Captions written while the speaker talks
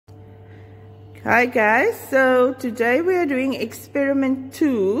Hi guys, so today we are doing experiment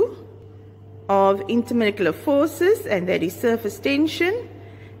 2 of intermolecular forces, and that is surface tension,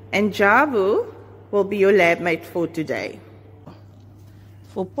 and Jabu will be your lab mate for today.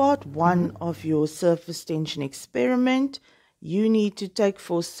 For part 1 of your surface tension experiment, you need to take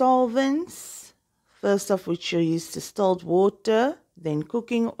 4 solvents, first of which you use distilled water, then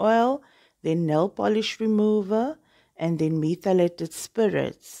cooking oil, then nail polish remover, and then methylated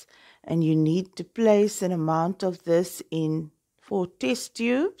spirits. And you need to place an amount of this in 4 test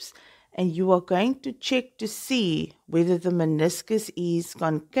tubes, and you are going to check to see whether the meniscus is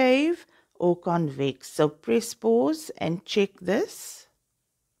concave or convex. So press pause and check this.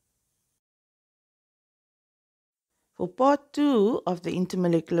 For part 2 of the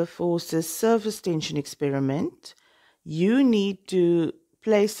intermolecular forces surface tension experiment, you need to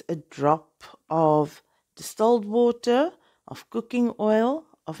place a drop of distilled water, of cooking oil,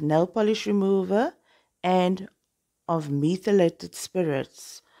 of nail polish remover, and of methylated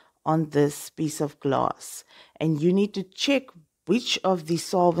spirits on this piece of glass. And you need to check which of these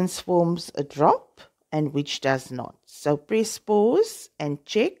solvents forms a drop and which does not. So press pause and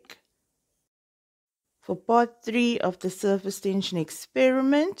check. For part 3 of the surface tension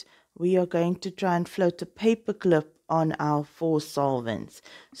experiment, we are going to try and float a paper clip on our 4 solvents.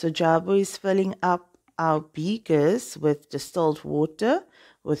 So Jabu is filling up our beakers with distilled water,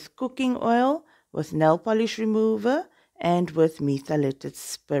 with cooking oil, with nail polish remover, and with methylated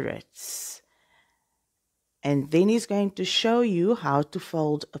spirits. And then he's going to show you how to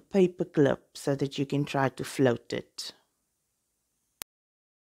fold a paper clip so that you can try to float it.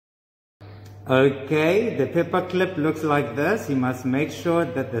 Okay, the paper clip looks like this. You must make sure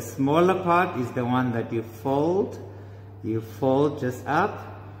that the smaller part is the one that you fold. You fold just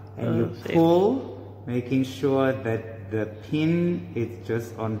up and you pull, making sure that the pin is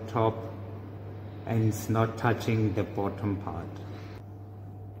just on top and it's not touching the bottom part.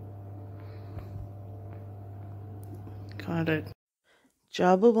 Got it.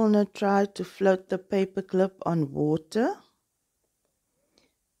 Jabu will now try to float the paper clip on water.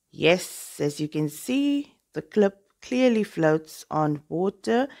 Yes, as you can see, the clip clearly floats on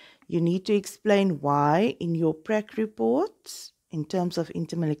water. You need to explain why in your prac reports in terms of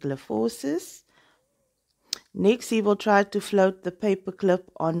intermolecular forces. Next, he will try to float the paper clip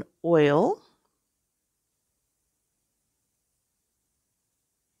on oil.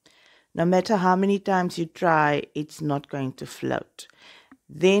 No matter how many times you try, it's not going to float.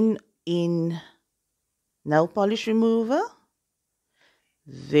 Then in nail polish remover,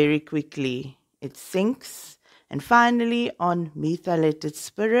 very quickly it sinks. And finally on methylated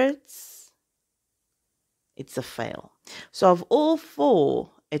spirits, it's a fail. So of all 4,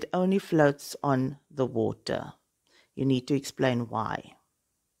 it only floats on the water. You need to explain why.